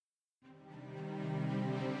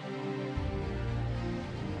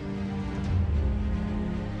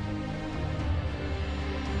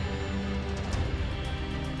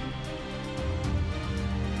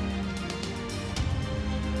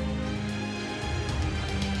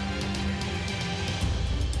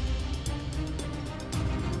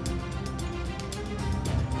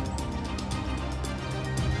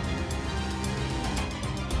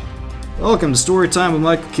Welcome to Storytime with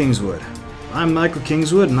Michael Kingswood. I'm Michael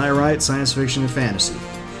Kingswood and I write science fiction and fantasy.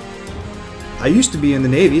 I used to be in the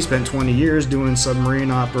Navy, spent 20 years doing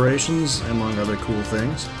submarine operations, among other cool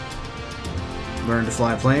things. Learned to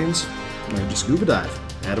fly planes, learned to scuba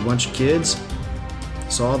dive, had a bunch of kids,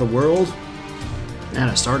 saw the world, and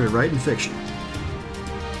I started writing fiction.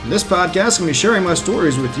 In this podcast, I'm going to be sharing my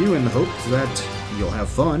stories with you in the hope that you'll have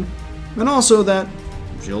fun, and also that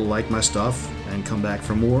you'll like my stuff and come back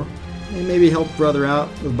for more, and maybe help a brother out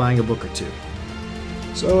with buying a book or two.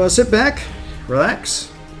 So sit back,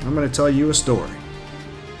 relax, I'm going to tell you a story.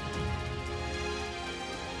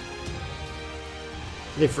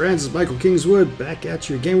 Hey friends, it's Michael Kingswood back at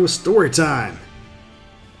you again with Storytime.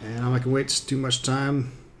 And I'm not going to waste too much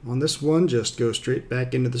time on this one, just go straight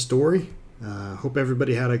back into the story. Hope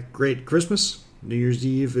everybody had a great Christmas. New Year's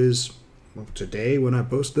Eve is today when I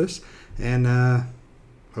post this, and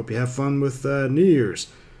hope you have fun with New Year's.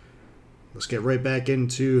 Let's get right back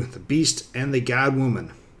into The Beast and the God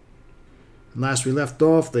Woman. And last we left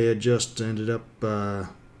off, they had just ended up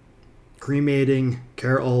cremating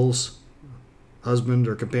Carol's husband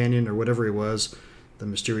or companion or whatever he was, the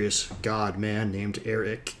mysterious god man named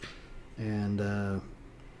Eric. And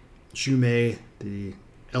Shumei, the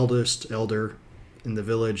elder in the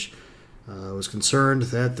village, was concerned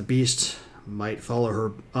that the beast might follow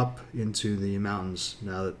her up into the mountains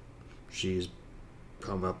now that she's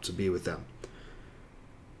come up to be with them.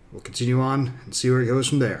 We'll continue on and see where it goes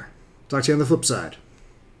from there. Talk to you on the flip side.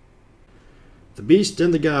 The Beast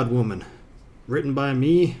and the God Woman. Written by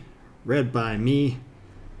me, read by me,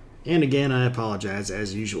 and again I apologize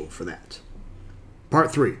as usual for that.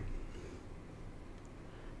 Part 3.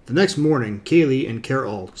 The next morning, Kaylee and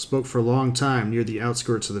Carol spoke for a long time near the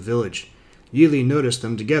outskirts of the village. Yili noticed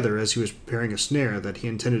them together as he was preparing a snare that he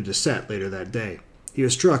intended to set later that day. He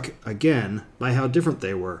was struck, again, by how different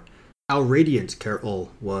they were. How radiant Carol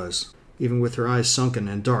was, even with her eyes sunken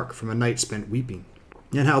and dark from a night spent weeping.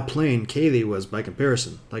 And how plain Kaylee was by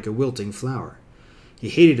comparison, like a wilting flower. He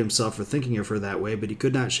hated himself for thinking of her that way, but he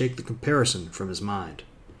could not shake the comparison from his mind.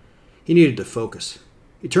 He needed to focus.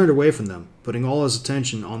 He turned away from them, putting all his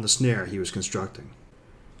attention on the snare he was constructing.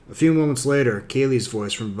 A few moments later, Kaylee's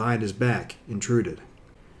voice from behind his back intruded.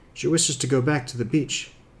 She wishes to go back to the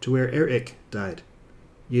beach, to where Eric died.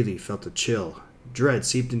 Yili felt a chill. Dread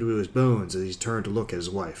seeped into his bones as he turned to look at his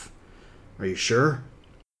wife. Are you sure?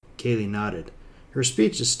 Kaylee nodded. Her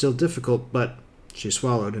speech is still difficult, but she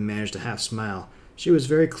swallowed and managed a half smile. She was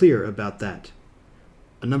very clear about that.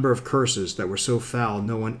 A number of curses that were so foul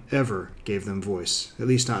no one ever gave them voice, at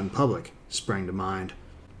least not in public, sprang to mind.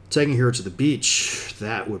 Taking her to the beach,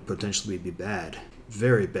 that would potentially be bad.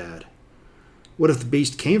 Very bad. What if the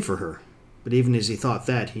beast came for her? But even as he thought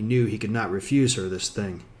that, he knew he could not refuse her this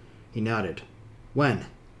thing. He nodded. When?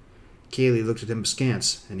 Kaylee looked at him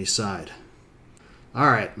askance, and he sighed. All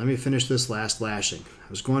right, let me finish this last lashing. I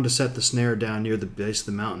was going to set the snare down near the base of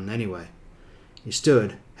the mountain anyway. He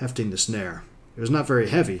stood, hefting the snare. It was not very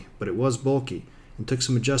heavy, but it was bulky, and took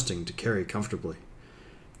some adjusting to carry comfortably.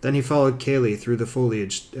 Then he followed Kaylee through the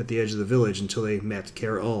foliage at the edge of the village until they met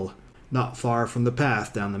Carol, not far from the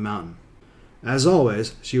path down the mountain. As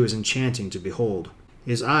always, she was enchanting to behold.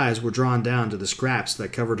 His eyes were drawn down to the scraps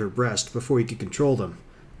that covered her breast before he could control them.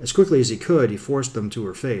 As quickly as he could, he forced them to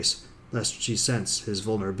her face, lest she sense his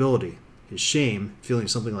vulnerability, his shame, feeling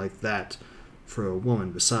something like that for a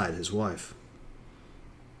woman beside his wife.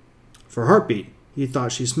 For a heartbeat, he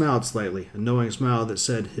thought she smiled slightly, a knowing smile that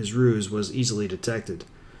said his ruse was easily detected.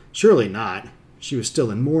 Surely not. She was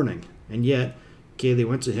still in mourning, and yet Kaylee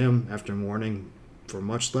went to him after mourning for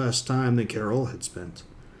much less time than Carol had spent.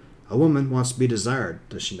 A woman wants to be desired,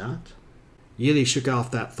 does she not? Yili shook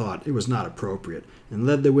off that thought. It was not appropriate, and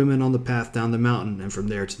led the women on the path down the mountain and from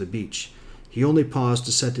there to the beach. He only paused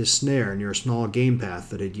to set his snare near a small game path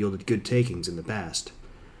that had yielded good takings in the past.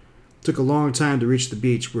 It took a long time to reach the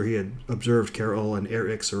beach where he had observed Carol and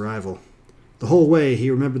Eric's arrival. The whole way he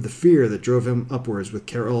remembered the fear that drove him upwards with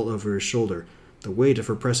Carol over his shoulder, the weight of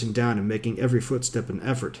her pressing down and making every footstep an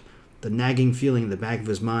effort, the nagging feeling in the back of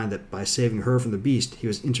his mind that by saving her from the beast he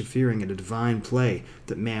was interfering in a divine play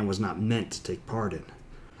that man was not meant to take part in.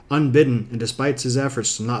 Unbidden, and despite his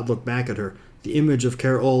efforts to not look back at her, the image of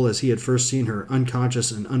Carol as he had first seen her, unconscious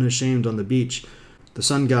and unashamed on the beach, the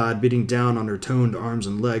sun god beating down on her toned arms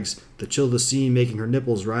and legs, the chill of the sea making her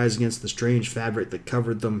nipples rise against the strange fabric that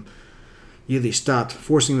covered them. Yili stopped,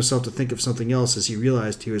 forcing himself to think of something else as he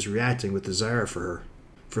realized he was reacting with desire for her,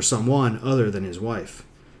 for someone other than his wife.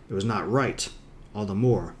 It was not right, all the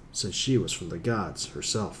more since she was from the gods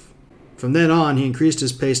herself. From then on, he increased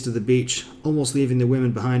his pace to the beach, almost leaving the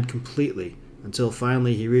women behind completely, until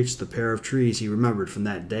finally he reached the pair of trees he remembered from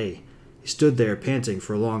that day. He stood there panting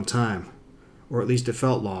for a long time, or at least it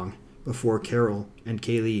felt long, before Carol and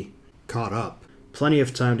Kaylee caught up. Plenty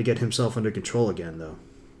of time to get himself under control again, though.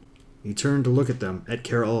 He turned to look at them, at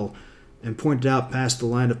Carol, and pointed out past the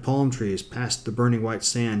line of palm trees, past the burning white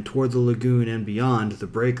sand, toward the lagoon and beyond the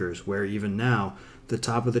breakers, where even now the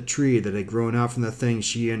top of the tree that had grown out from the thing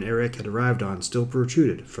she and Eric had arrived on still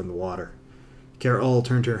protruded from the water. Carol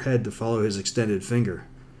turned her head to follow his extended finger.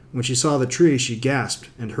 When she saw the tree, she gasped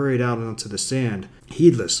and hurried out onto the sand,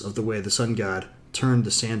 heedless of the way the sun god turned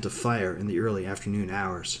the sand to fire in the early afternoon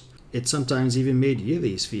hours. It sometimes even made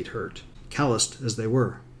Yili's feet hurt, calloused as they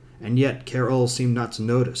were, and yet Carol seemed not to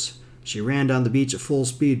notice. She ran down the beach at full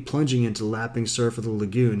speed, plunging into the lapping surf of the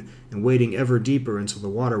lagoon and wading ever deeper until the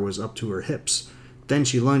water was up to her hips. Then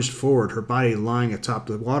she lunged forward, her body lying atop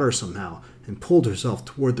the water somehow, and pulled herself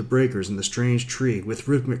toward the breakers and the strange tree with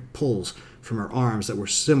rhythmic pulls from her arms that were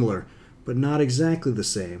similar, but not exactly the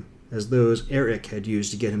same, as those Eric had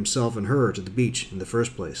used to get himself and her to the beach in the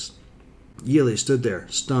first place. Yili stood there,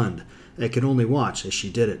 stunned, and could only watch as she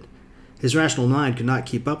did it. His rational mind could not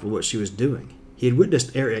keep up with what she was doing. He had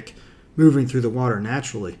witnessed Eric moving through the water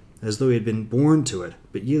naturally, as though he had been born to it,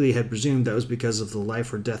 but Yili had presumed that was because of the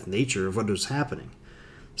life-or-death nature of what was happening.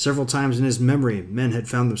 Several times in his memory, men had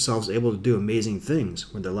found themselves able to do amazing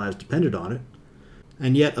things when their lives depended on it.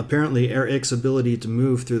 And yet, apparently, Eric's ability to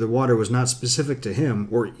move through the water was not specific to him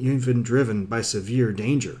or even driven by severe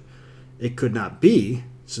danger. It could not be,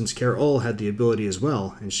 since Carol had the ability as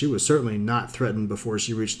well, and she was certainly not threatened before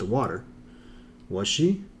she reached the water. Was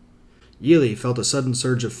she? Yili felt a sudden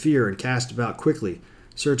surge of fear and cast about quickly,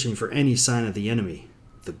 searching for any sign of the enemy,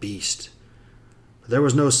 the beast. But there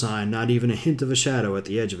was no sign, not even a hint of a shadow at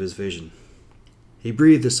the edge of his vision. He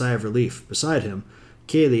breathed a sigh of relief. Beside him,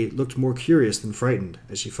 Kaylee looked more curious than frightened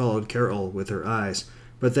as she followed Carol with her eyes,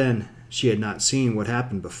 but then she had not seen what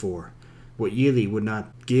happened before, what Yili would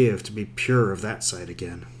not give to be pure of that sight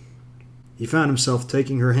again. He found himself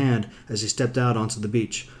taking her hand as he stepped out onto the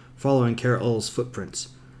beach, following Carol's footprints.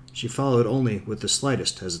 She followed only with the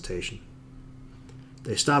slightest hesitation.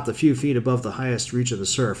 They stopped a few feet above the highest reach of the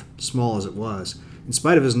surf, small as it was. In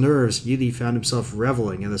spite of his nerves, Yili found himself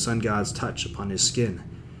reveling in the sun god's touch upon his skin.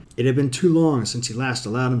 It had been too long since he last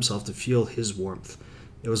allowed himself to feel his warmth.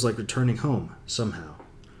 It was like returning home, somehow.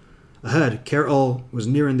 Ahead, Carol was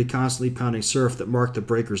nearing the constantly pounding surf that marked the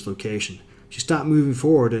breaker's location. She stopped moving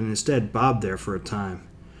forward and instead bobbed there for a time.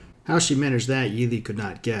 How she managed that, Yili could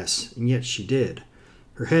not guess, and yet she did.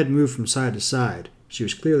 Her head moved from side to side. She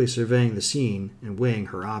was clearly surveying the scene and weighing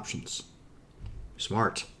her options.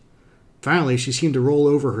 Smart. Finally, she seemed to roll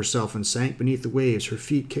over herself and sank beneath the waves, her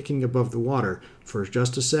feet kicking above the water for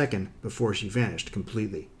just a second before she vanished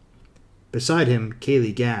completely. Beside him,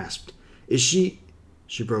 Kaylee gasped. Is she...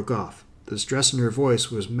 She broke off. The stress in her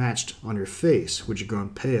voice was matched on her face, which had grown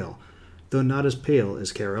pale, though not as pale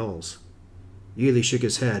as Carol's. Yili shook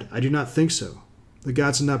his head. I do not think so. The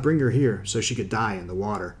gods did not bring her here so she could die in the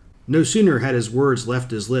water. No sooner had his words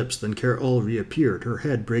left his lips than Carol reappeared, her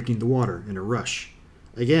head breaking the water in a rush.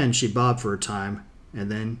 Again she bobbed for a time,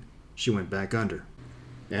 and then she went back under.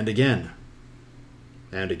 And again.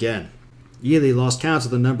 And again. Yili lost count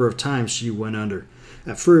of the number of times she went under.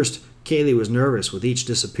 At first, Kaylee was nervous with each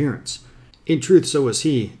disappearance. In truth, so was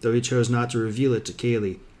he, though he chose not to reveal it to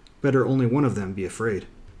Kaylee. Better only one of them be afraid.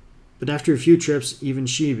 But after a few trips, even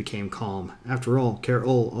she became calm. After all,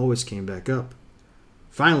 Carol always came back up.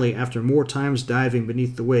 Finally, after more times diving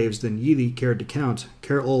beneath the waves than Yili cared to count,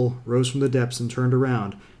 Carol rose from the depths and turned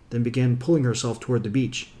around, then began pulling herself toward the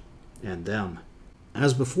beach. And them.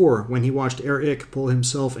 As before, when he watched Eric pull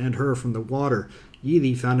himself and her from the water,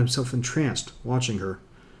 Yili found himself entranced, watching her.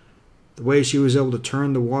 The way she was able to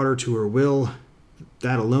turn the water to her will,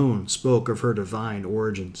 that alone spoke of her divine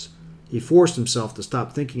origins. He forced himself to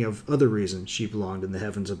stop thinking of other reasons she belonged in the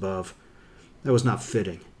heavens above. That was not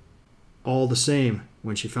fitting. All the same,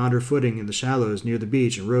 when she found her footing in the shallows near the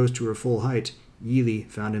beach and rose to her full height, Yili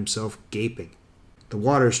found himself gaping. The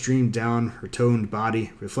water streamed down her toned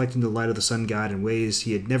body, reflecting the light of the sun god in ways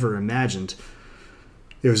he had never imagined.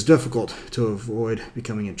 It was difficult to avoid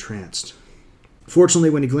becoming entranced. Fortunately,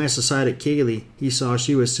 when he glanced aside at Kaylee, he saw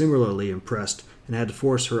she was similarly impressed and had to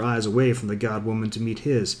force her eyes away from the god-woman to meet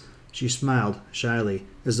his. She smiled shyly,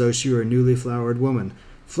 as though she were a newly flowered woman,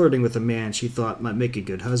 flirting with a man she thought might make a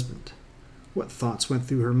good husband. What thoughts went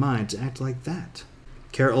through her mind to act like that?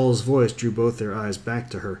 Carol's voice drew both their eyes back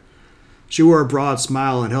to her. She wore a broad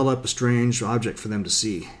smile and held up a strange object for them to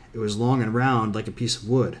see. It was long and round like a piece of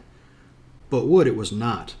wood. But wood it was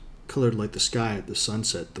not, colored like the sky at the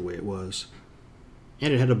sunset the way it was.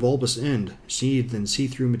 and it had a bulbous end, sheathed in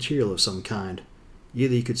see-through material of some kind.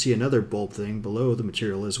 Yili could see another bulb thing below the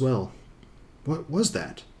material as well. What was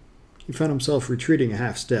that? He found himself retreating a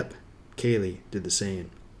half-step. Kaylee did the same.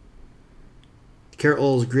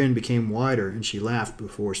 Carol's grin became wider, and she laughed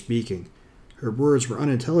before speaking. Her words were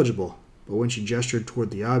unintelligible, but when she gestured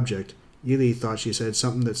toward the object, Yili thought she said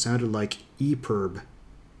something that sounded like EPIRB.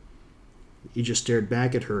 He just stared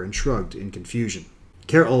back at her and shrugged in confusion.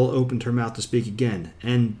 Carol opened her mouth to speak again,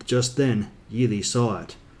 and just then, Yili saw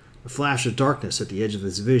it. A flash of darkness at the edge of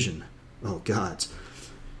his vision. Oh, gods.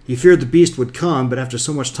 He feared the beast would come, but after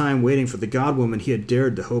so much time waiting for the godwoman, he had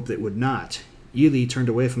dared to hope that it would not. Yili turned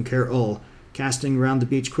away from Carol, casting around the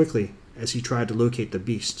beach quickly as he tried to locate the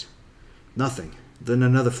beast. Nothing. Then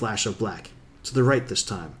another flash of black. To the right this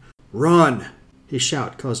time. Run! His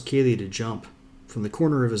shout caused Kaylee to jump. From the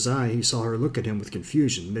corner of his eye, he saw her look at him with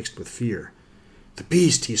confusion mixed with fear. The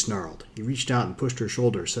beast, he snarled. He reached out and pushed her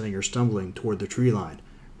shoulder, sending her stumbling toward the tree line.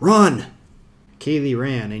 Run! Kaylee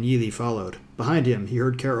ran, and Yili followed. Behind him, he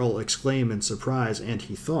heard Carol exclaim in surprise and,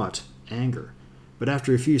 he thought, anger. But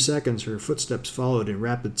after a few seconds, her footsteps followed in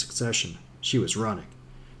rapid succession. She was running.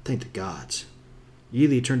 Thank the gods.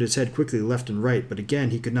 Yili turned his head quickly left and right, but again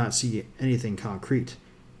he could not see anything concrete.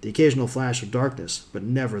 The occasional flash of darkness, but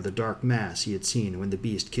never the dark mass he had seen when the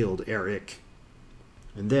beast killed Eric.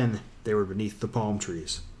 And then they were beneath the palm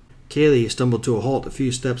trees. Kaylee stumbled to a halt a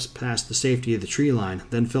few steps past the safety of the tree line,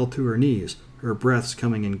 then fell to her knees, her breaths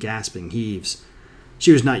coming in gasping heaves.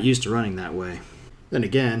 She was not used to running that way. Then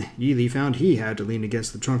again, Yili found he had to lean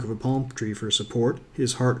against the trunk of a palm tree for support.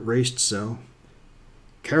 His heart raced so.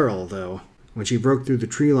 Carol, though, when she broke through the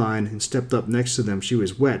tree line and stepped up next to them, she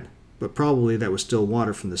was wet, but probably that was still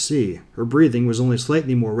water from the sea. Her breathing was only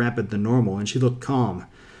slightly more rapid than normal, and she looked calm.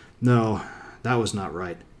 No, that was not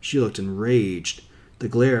right. She looked enraged. The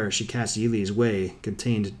glare she cast Yili's way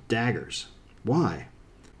contained daggers. Why?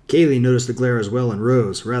 Kaylee noticed the glare as well and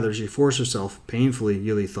rose. Rather, she forced herself, painfully,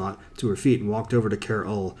 Yili thought, to her feet and walked over to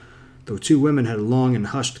Carol. The two women had a long and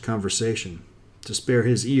hushed conversation. To spare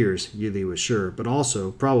his ears, Yili was sure, but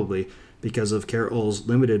also, probably, because of Carol's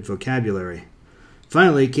limited vocabulary.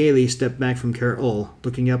 Finally, Kaylee stepped back from Carol,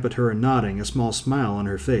 looking up at her and nodding, a small smile on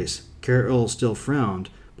her face. Carol still frowned,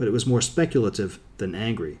 but it was more speculative than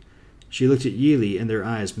angry. She looked at Yili, and their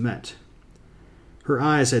eyes met. Her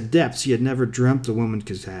eyes had depths he had never dreamt a woman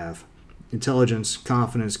could have. Intelligence,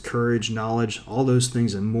 confidence, courage, knowledge, all those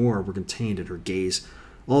things and more were contained in her gaze.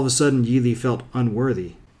 All of a sudden, Yili felt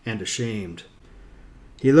unworthy and ashamed.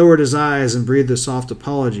 He lowered his eyes and breathed a soft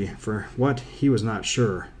apology for what he was not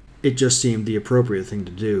sure. It just seemed the appropriate thing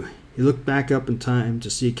to do. He looked back up in time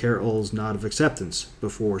to see Carol's nod of acceptance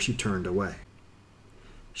before she turned away.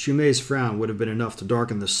 Shumei's frown would have been enough to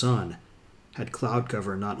darken the sun, had cloud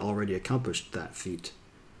cover not already accomplished that feat.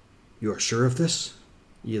 You are sure of this?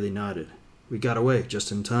 Yili nodded. We got away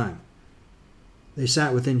just in time. They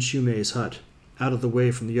sat within Shumei's hut, out of the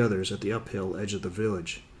way from the others at the uphill edge of the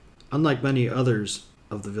village. Unlike many others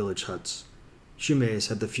of the village huts, Shumei's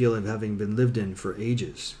had the feel of having been lived in for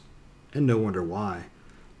ages. And no wonder why.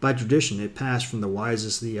 By tradition, it passed from the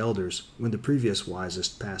wisest of the elders when the previous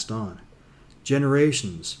wisest passed on.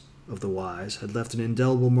 Generations of the wise had left an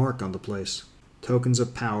indelible mark on the place. Tokens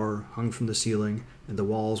of power hung from the ceiling, and the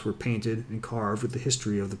walls were painted and carved with the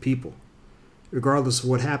history of the people. Regardless of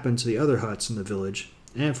what happened to the other huts in the village,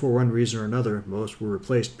 and for one reason or another most were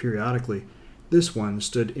replaced periodically, this one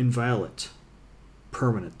stood inviolate,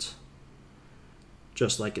 permanent.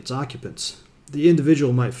 Just like its occupants. The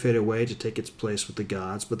individual might fade away to take its place with the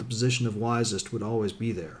gods, but the position of wisest would always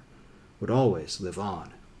be there, would always live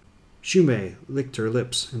on. Shumei licked her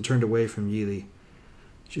lips and turned away from Yili.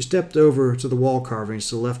 She stepped over to the wall carvings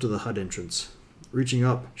to the left of the hut entrance. Reaching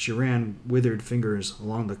up, she ran withered fingers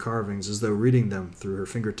along the carvings as though reading them through her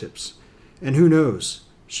fingertips. And who knows,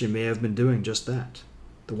 she may have been doing just that.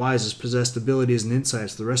 The wisest possessed abilities and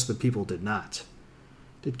insights the rest of the people did not.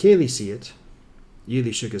 Did Kaylee see it?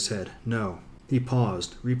 Yili shook his head. No. He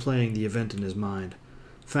paused, replaying the event in his mind.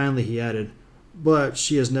 Finally he added, but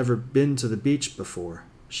she has never been to the beach before.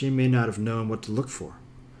 She may not have known what to look for.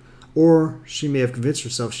 Or she may have convinced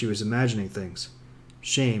herself she was imagining things.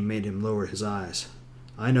 Shame made him lower his eyes.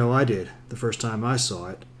 I know I did, the first time I saw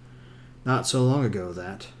it. Not so long ago,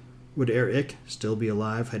 that. Would Eric still be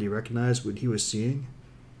alive had he recognized what he was seeing?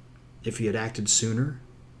 If he had acted sooner?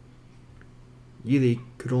 Yili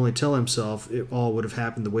could only tell himself it all would have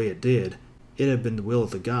happened the way it did. It had been the will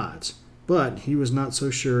of the gods. But he was not so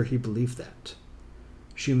sure he believed that.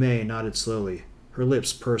 Shumei nodded slowly. Her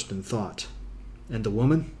lips pursed in thought. And the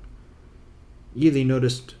woman? Yili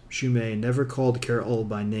noticed Shumei never called Carol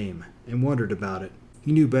by name, and wondered about it.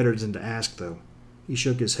 He knew better than to ask, though. He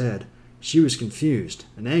shook his head. She was confused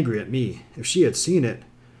and angry at me. If she had seen it,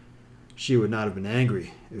 she would not have been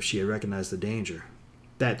angry if she had recognized the danger.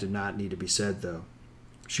 That did not need to be said, though.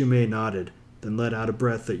 Shumei nodded, then let out a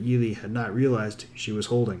breath that Yili had not realized she was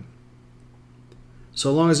holding.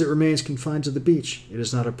 So long as it remains confined to the beach, it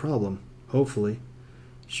is not a problem, hopefully.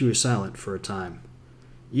 She was silent for a time.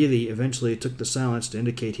 Yili eventually took the silence to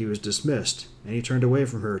indicate he was dismissed, and he turned away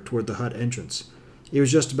from her toward the hut entrance. He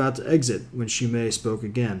was just about to exit when Shumei spoke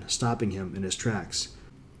again, stopping him in his tracks.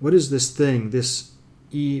 What is this thing, this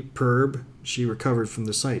E-Perb? She recovered from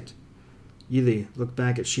the sight. Yili looked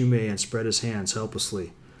back at Shumei and spread his hands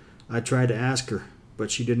helplessly. I tried to ask her,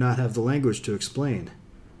 but she did not have the language to explain.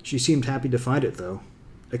 She seemed happy to find it, though.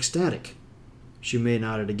 Ecstatic. Shumei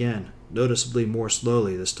nodded again, noticeably more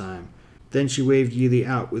slowly this time. Then she waved Yili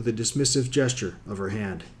out with a dismissive gesture of her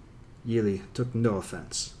hand. Yili took no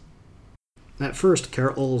offense. At first,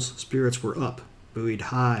 Carol's spirits were up, buoyed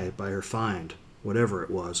high by her find, whatever it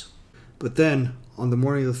was. But then, on the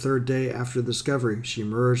morning of the third day after the discovery, she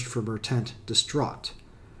emerged from her tent, distraught.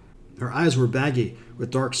 Her eyes were baggy,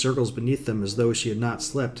 with dark circles beneath them as though she had not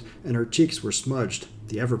slept, and her cheeks were smudged,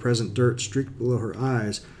 the ever-present dirt streaked below her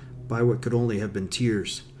eyes by what could only have been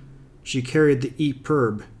tears. She carried the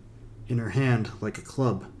E-Perb in her hand like a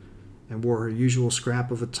club, and wore her usual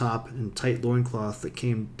scrap of a top and tight loincloth that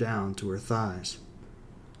came down to her thighs.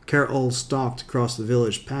 Carol stalked across the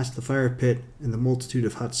village, past the fire pit and the multitude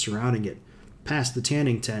of huts surrounding it, past the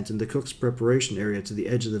tanning tent and the cook's preparation area to the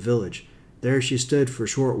edge of the village. There she stood for a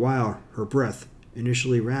short while, her breath,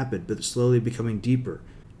 initially rapid but slowly becoming deeper,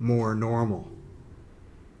 more normal.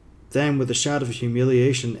 Then, with a shout of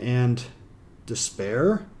humiliation and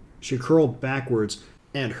despair, she curled backwards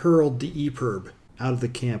and hurled the E-Perb out of the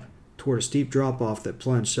camp toward a steep drop-off that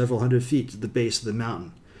plunged several hundred feet to the base of the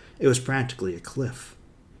mountain. It was practically a cliff.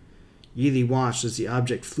 Yili watched as the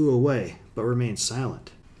object flew away, but remained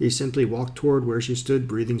silent. He simply walked toward where she stood,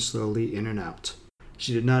 breathing slowly in and out.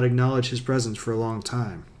 She did not acknowledge his presence for a long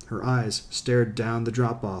time. Her eyes stared down the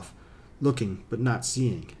drop-off, looking but not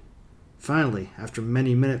seeing. Finally, after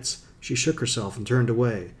many minutes, she shook herself and turned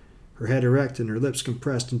away, her head erect and her lips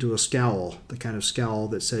compressed into a scowl, the kind of scowl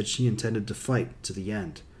that said she intended to fight to the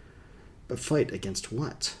end. But fight against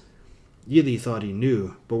what? Yili thought he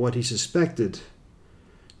knew, but what he suspected...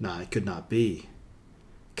 it could not be.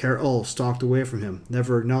 Carol stalked away from him,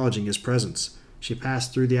 never acknowledging his presence. She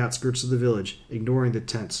passed through the outskirts of the village, ignoring the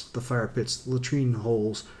tents, the fire pits, the latrine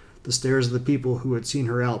holes, the stares of the people who had seen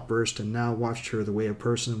her outburst and now watched her the way a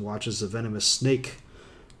person watches a venomous snake,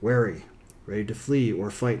 wary, ready to flee or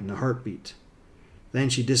fight in a heartbeat. Then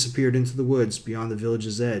she disappeared into the woods beyond the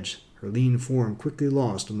village's edge, her lean form quickly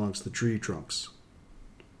lost amongst the tree trunks.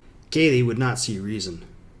 Kaylee would not see reason.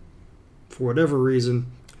 For whatever reason,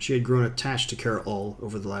 she had grown attached to Carol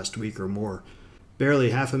over the last week or more.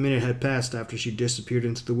 Barely half a minute had passed after she disappeared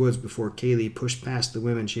into the woods before Kaylee pushed past the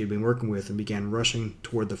women she had been working with and began rushing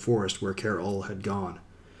toward the forest where Carol had gone.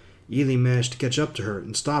 Yili managed to catch up to her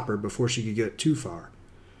and stop her before she could get too far.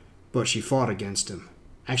 But she fought against him,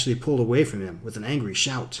 actually pulled away from him with an angry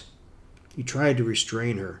shout. He tried to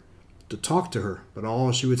restrain her, to talk to her, but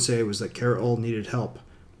all she would say was that Carol needed help,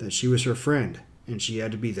 that she was her friend, and she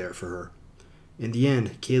had to be there for her. In the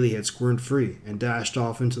end, Kaylee had squirmed free and dashed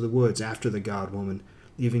off into the woods after the god woman,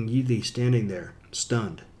 leaving Yili standing there,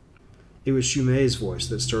 stunned. It was Shumei's voice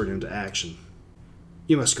that stirred him to action.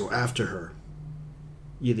 You must go after her.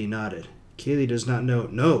 Yili nodded. Kaylee does not know.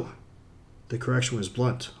 No! The correction was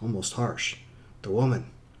blunt, almost harsh. The woman.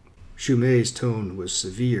 Shumei's tone was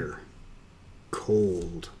severe,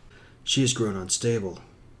 cold. She has grown unstable.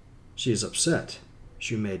 She is upset.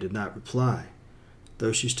 Shumei did not reply.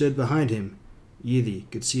 Though she stood behind him, Yili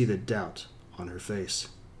could see the doubt on her face.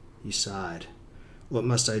 He sighed. What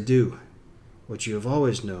must I do? What you have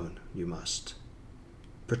always known, you must.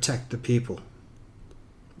 Protect the people.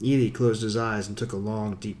 Yili closed his eyes and took a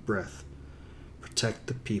long, deep breath. Protect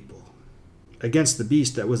the people. Against the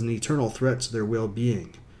beast that was an eternal threat to their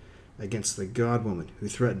well-being. Against the god-woman who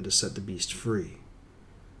threatened to set the beast free.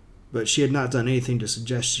 But she had not done anything to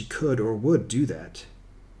suggest she could or would do that.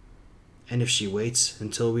 And if she waits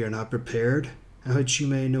until we are not prepared, how had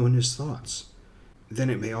Shumei known his thoughts? Then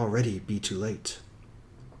it may already be too late.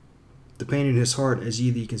 The pain in his heart as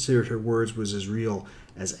Yili considered her words was as real,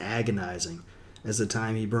 as agonizing, as the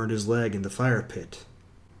time he burned his leg in the fire pit.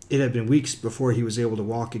 It had been weeks before he was able to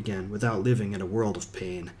walk again without living in a world of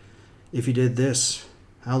pain. If he did this,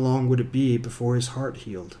 how long would it be before his heart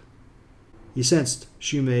healed? He sensed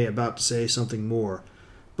Shumei about to say something more,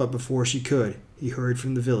 but before she could, he hurried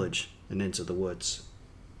from the village and into the woods.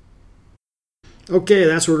 Okay,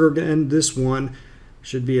 that's where we're going to end this one.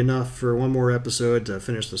 Should be enough for one more episode to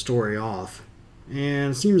finish the story off.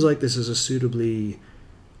 And it seems like this is a suitably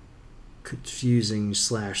confusing /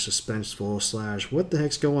 suspenseful / what the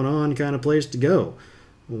heck's going on kind of place to go.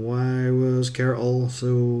 Why did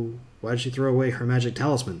she throw away her magic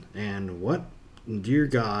talisman? And what, dear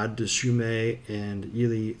God, does Shumei and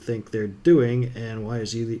Yili think they're doing? And why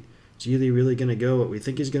is Yili really going to go what we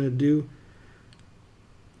think he's going to do?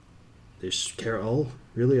 Is Carol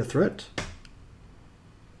really a threat?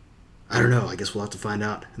 I don't know. I guess we'll have to find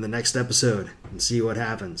out in the next episode and see what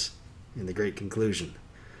happens in the great conclusion.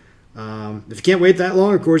 If you can't wait that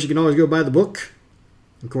long, of course, you can always go buy the book.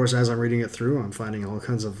 Of course, as I'm reading it through, I'm finding all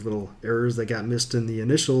kinds of little errors that got missed in the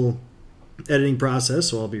initial editing process,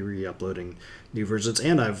 so I'll be re-uploading new versions.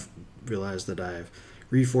 And I've realized that I've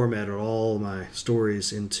reformatted all my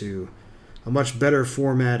stories into a much better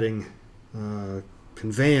formatting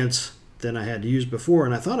conveyance than I had to use before,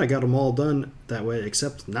 and I thought I got them all done that way,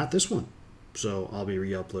 except not this one. So I'll be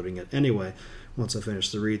re-uploading it anyway once I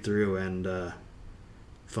finish the read-through and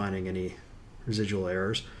finding any residual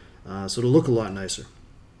errors. So it'll look a lot nicer.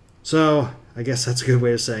 So I guess that's a good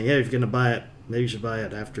way of saying, hey, if you're going to buy it, maybe you should buy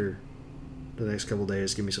it after the next couple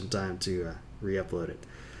days. Give me some time to re-upload it.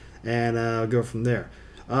 And I'll go from there.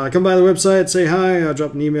 Come by the website, say hi,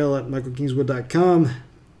 drop an email at michaelkingswood.com.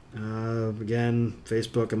 Again,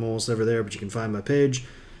 Facebook, I'm almost ever there, but you can find my page.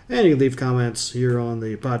 And you can leave comments here on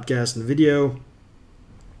the podcast and the video.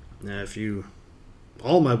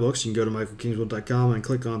 All my books, you can go to michaelkingswood.com and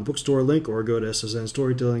click on the bookstore link, or go to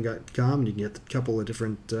ssnstorytelling.com and you can get a couple of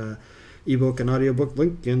different ebook and audiobook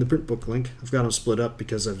link and the print book link. I've got them split up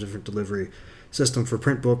because I have a different delivery system for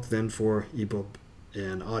print book than for ebook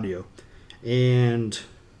and audio. And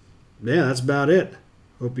yeah, that's about it.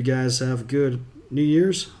 Hope you guys have a good New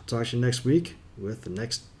Year's. I'll talk to you next week with the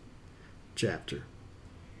next chapter,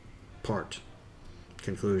 part,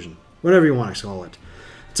 conclusion, whatever you want to call it.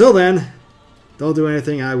 Until then, don't do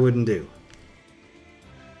anything I wouldn't do.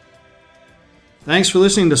 Thanks for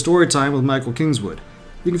listening to Storytime with Michael Kingswood.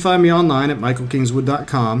 You can find me online at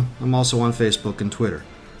michaelkingswood.com. I'm also on Facebook and Twitter.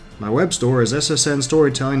 My web store is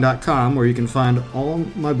ssnstorytelling.com, where you can find all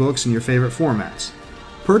my books in your favorite formats.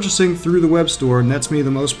 Purchasing through the web store nets me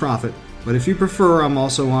the most profit, but if you prefer, I'm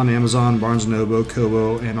also on Amazon, Barnes & Noble,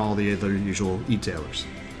 Kobo, and all the other usual e-tailers.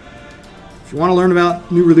 If you want to learn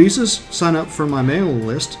about new releases, sign up for my mailing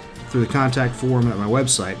list through the contact form at my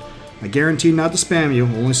website. I guarantee not to spam you,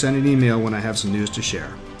 only send an email when I have some news to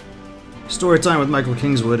share. Storytime with Michael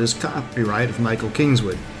Kingswood is copyright of Michael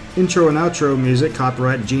Kingswood. Intro and outro music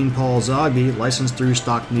copyright Gene Paul Zogby, licensed through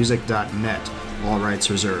stockmusic.net. All rights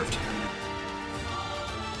reserved.